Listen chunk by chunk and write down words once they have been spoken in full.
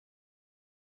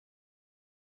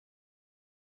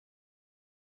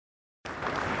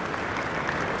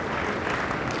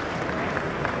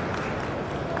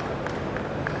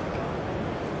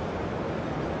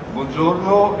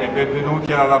Buongiorno e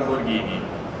benvenuti alla Lamborghini.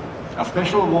 A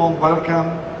special warm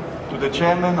welcome to the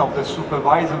chairman of the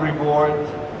supervisory board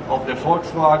of the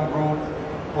Volkswagen Group,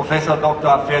 Professor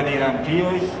Dr. Ferdinand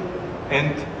Pirch,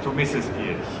 and to Mrs.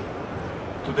 Pirch.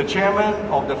 To the chairman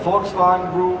of the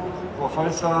Volkswagen Group,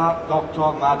 Professor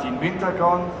Dr. Martin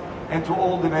Winterkorn, and to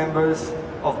all the members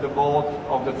of the board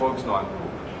of the Volkswagen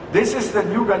Group. This is the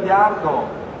new Gallardo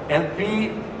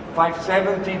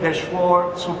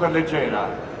LP570-4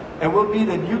 Superleggera. It will be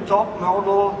the new top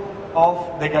model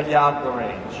of the Gallardo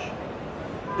range.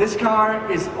 This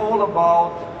car is all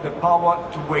about the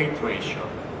power-to-weight ratio.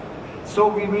 So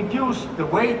we reduced the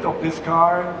weight of this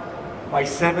car by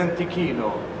 70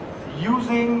 kilo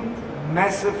using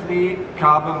massively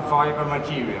carbon fiber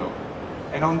material.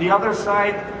 And on the other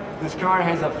side, this car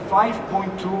has a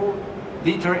 5.2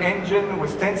 liter engine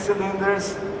with 10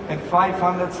 cylinders and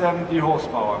 570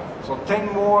 horsepower. So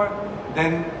 10 more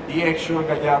than the actual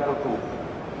Gallardo Coupe.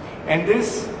 And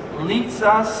this leads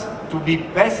us to be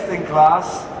best in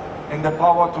class in the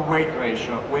power-to-weight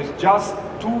ratio with just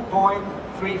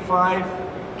 2.35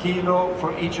 kilo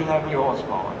for each and every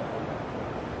horsepower.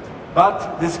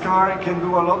 But this car can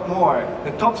do a lot more.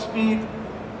 The top speed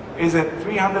is at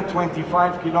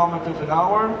 325 kilometers an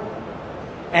hour,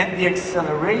 and the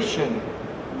acceleration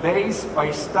lays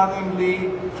by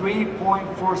stunningly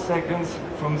 3.4 seconds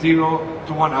from 0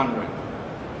 to 100.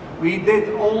 We did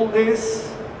all this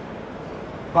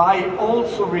by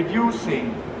also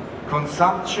reducing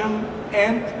consumption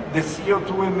and the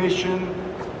CO2 emission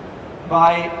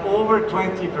by over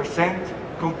 20%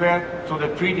 compared to the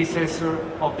predecessor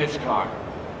of this car.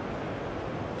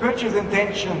 Purchase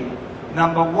intention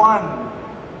number one,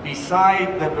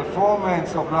 beside the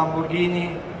performance of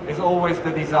Lamborghini, is always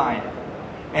the design.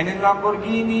 And in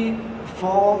Lamborghini,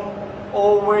 form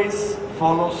always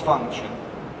follows function.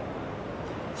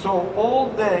 So all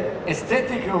the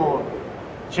aesthetical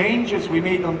changes we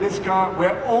made on this car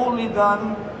were only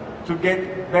done to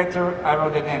get better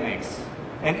aerodynamics.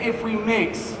 And if we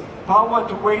mix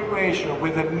power-to-weight ratio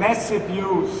with a massive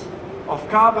use of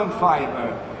carbon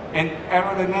fiber and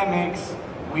aerodynamics,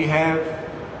 we have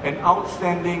an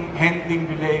outstanding handling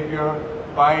behavior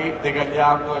by the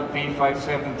Gallardo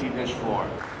LP570-4.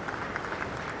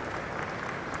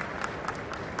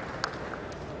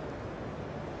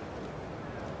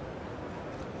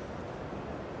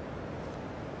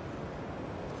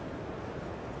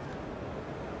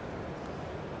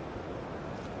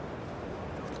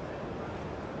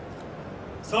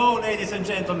 So, ladies and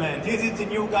gentlemen, this is the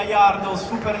new Gallardo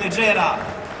Superleggera.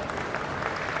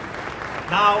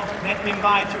 Now, let me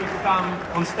invite you to come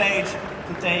on stage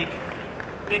to take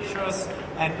pictures,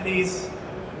 and please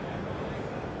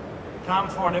come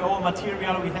for the whole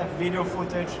material. We have video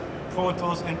footage,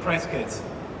 photos, and press kits.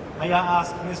 May I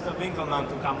ask Mr. Winkelmann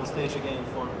to come on stage again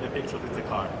for the picture with the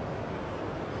car?